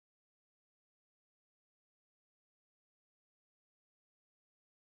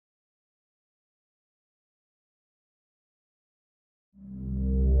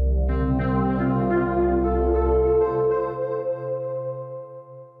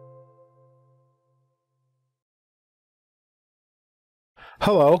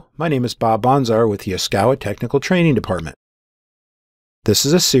Hello, my name is Bob Bonzar with the Yaskawa Technical Training Department. This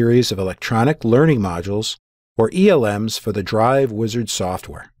is a series of electronic learning modules, or ELMs, for the DriveWizard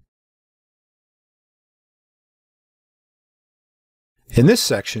software. In this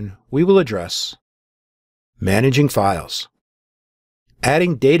section, we will address managing files,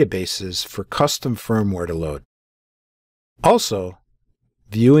 adding databases for custom firmware to load, also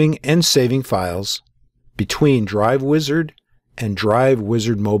viewing and saving files between DriveWizard and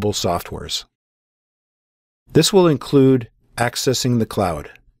DriveWizard Mobile softwares. This will include accessing the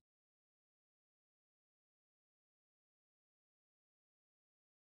cloud.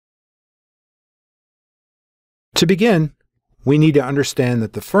 To begin, we need to understand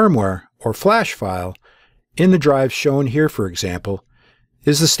that the firmware or flash file in the drive shown here, for example,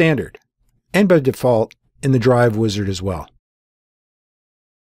 is the standard, and by default in the DriveWizard as well.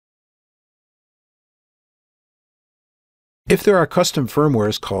 If there are custom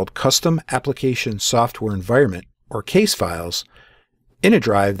firmwares called Custom Application Software Environment, or case files, in a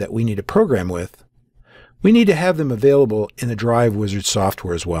drive that we need to program with, we need to have them available in the DriveWizard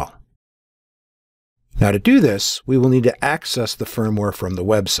software as well. Now to do this, we will need to access the firmware from the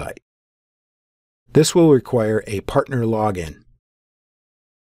website. This will require a partner login.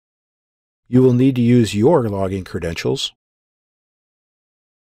 You will need to use your login credentials.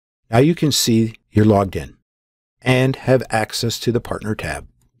 Now you can see you're logged in and have access to the Partner tab.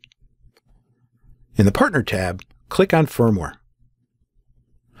 In the Partner tab, click on Firmware.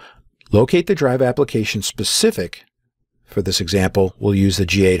 Locate the drive application specific. For this example, we'll use the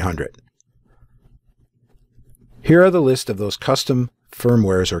G800. Here are the list of those custom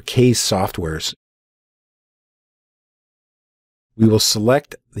firmwares or case softwares. We will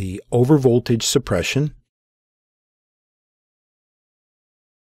select the overvoltage suppression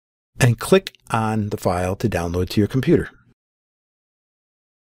and click on the file to download to your computer.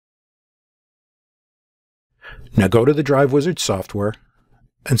 Now go to the DriveWizard software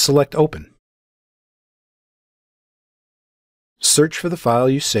and select Open. Search for the file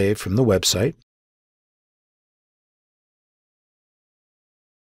you saved from the website.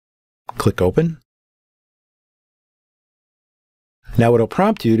 Click Open. Now it'll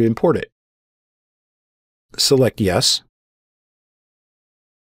prompt you to import it. Select Yes.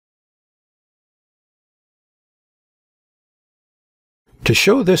 To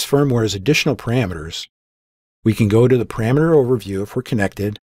show this firmware's additional parameters, we can go to the parameter overview if we're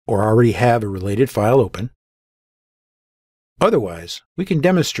connected or already have a related file open. Otherwise, we can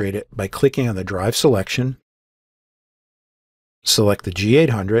demonstrate it by clicking on the drive selection, select the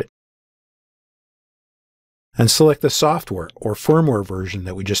G800, and select the software or firmware version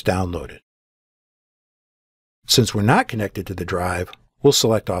that we just downloaded. Since we're not connected to the drive, we'll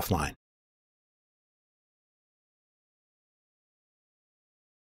select offline.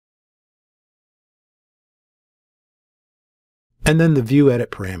 And then the View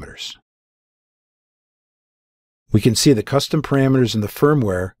Edit Parameters. We can see the custom parameters in the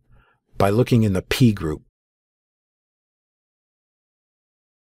firmware by looking in the P group.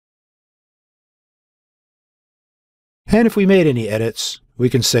 And if we made any edits, we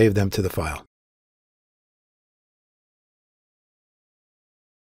can save them to the file.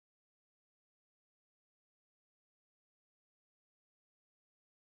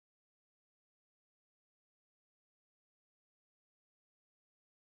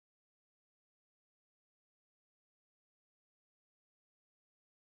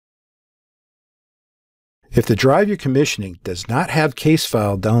 If the drive you're commissioning does not have case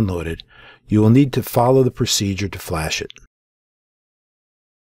file downloaded, you will need to follow the procedure to flash it.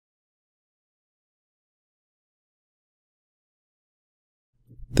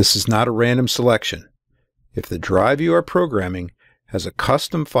 This is not a random selection. If the drive you are programming has a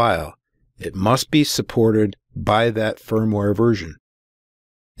custom file, it must be supported by that firmware version.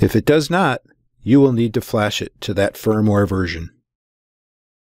 If it does not, you will need to flash it to that firmware version.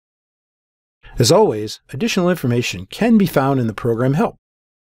 As always, additional information can be found in the program help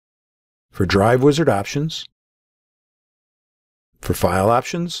for DriveWizard options, for file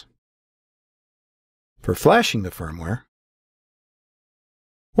options, for flashing the firmware,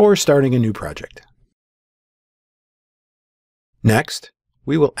 or starting a new project. Next,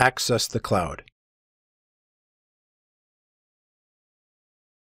 we will access the cloud.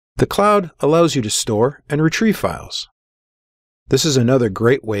 The cloud allows you to store and retrieve files. This is another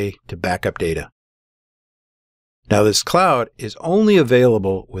great way to back up data. Now this cloud is only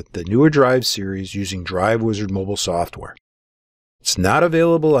available with the newer drive series using DriveWizard Mobile software. It's not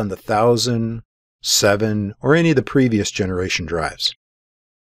available on the 1000, 7, or any of the previous generation drives.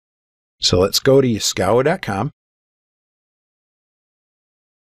 So let's go to Yaskawa.com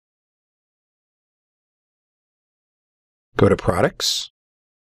Go to Products,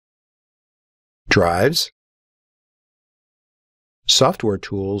 Drives, Software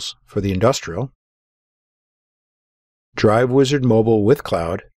Tools for the Industrial, DriveWizard Mobile with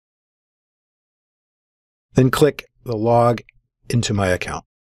Cloud, then click the Log into My Account.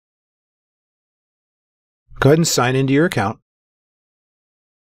 Go ahead and sign into your account.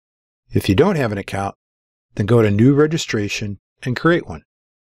 If you don't have an account, then go to New Registration and create one.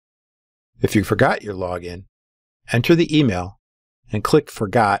 If you forgot your login, enter the email and click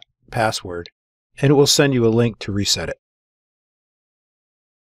Forgot Password, and it will send you a link to reset it.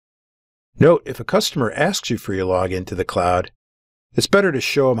 Note, if a customer asks you for your login to the cloud, it's better to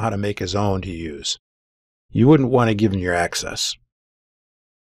show him how to make his own to use. You wouldn't want to give him your access.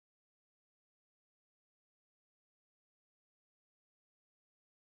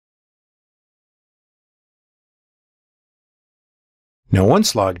 Now,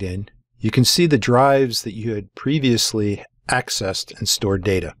 once logged in, you can see the drives that you had previously accessed and stored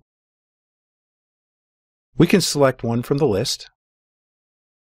data. We can select one from the list.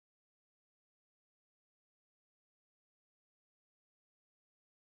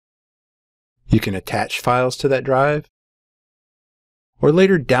 You can attach files to that drive, or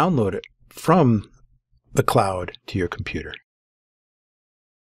later download it from the cloud to your computer.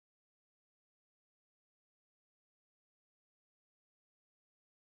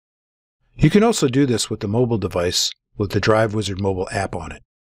 You can also do this with the mobile device with the DriveWizard Mobile App on it.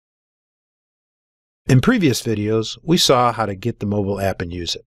 In previous videos, we saw how to get the mobile app and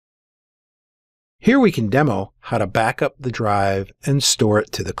use it. Here we can demo how to back up the drive and store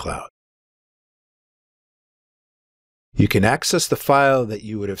it to the cloud. You can access the file that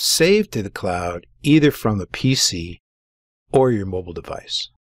you would have saved to the cloud either from the PC or your mobile device.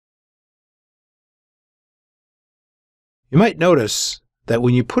 You might notice that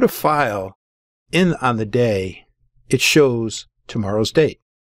when you put a file in on the day, it shows tomorrow's date.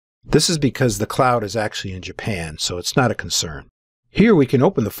 This is because the cloud is actually in Japan, so it's not a concern. Here we can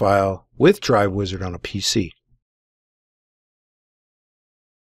open the file with DriveWizard on a PC.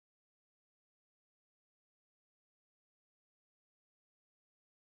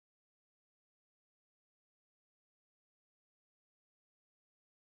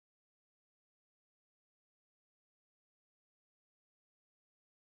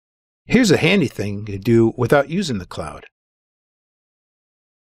 Here's a handy thing to do without using the cloud.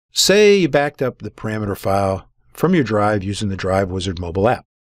 Say you backed up the parameter file from your drive using the DriveWizard Mobile App.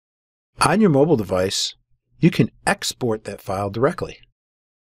 On your mobile device, you can export that file directly.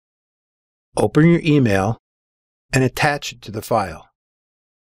 Open your email and attach it to the file.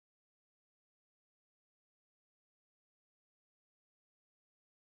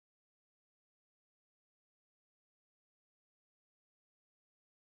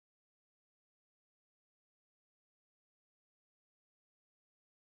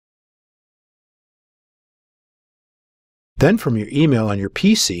 Then from your email on your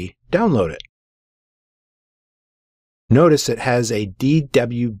PC, download it. Notice it has a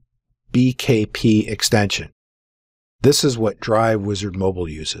DWBKP extension. This is what DriveWizard Mobile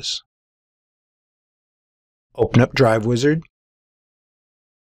uses. Open up DriveWizard.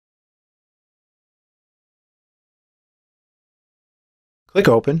 Click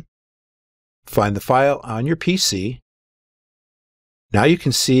Open. Find the file on your PC. Now you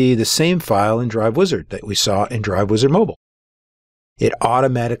can see the same file in DriveWizard that we saw in DriveWizard Mobile. It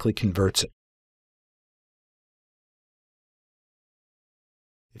automatically converts it.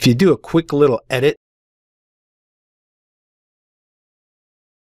 If you do a quick little edit,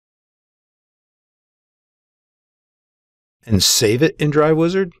 and save it in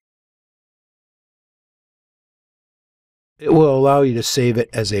DriveWizard, it will allow you to save it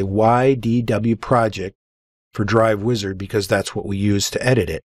as a YDW project for DriveWizard because that's what we use to edit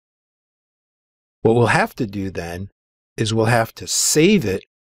it. What we'll have to do then is we'll have to save it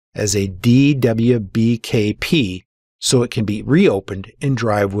as a DWBKP so it can be reopened in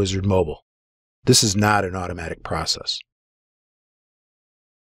DriveWizard Mobile. This is not an automatic process.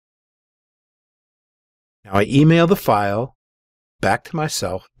 Now I email the file back to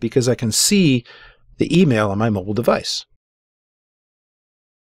myself because I can see the email on my mobile device.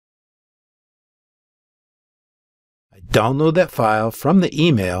 I download that file from the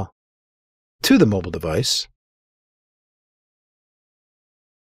email to the mobile device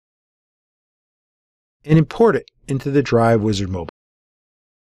and import it into the DriveWizard Mobile.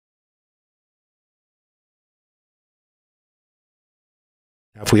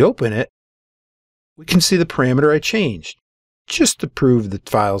 Now if we open it, we can see the parameter I changed, just to prove the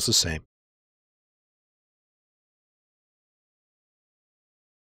file's the same.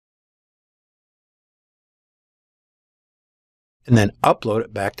 and then upload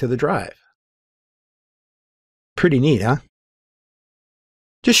it back to the drive. Pretty neat, huh?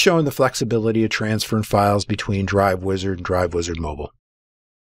 Just showing the flexibility of transferring files between DriveWizard and DriveWizard Mobile.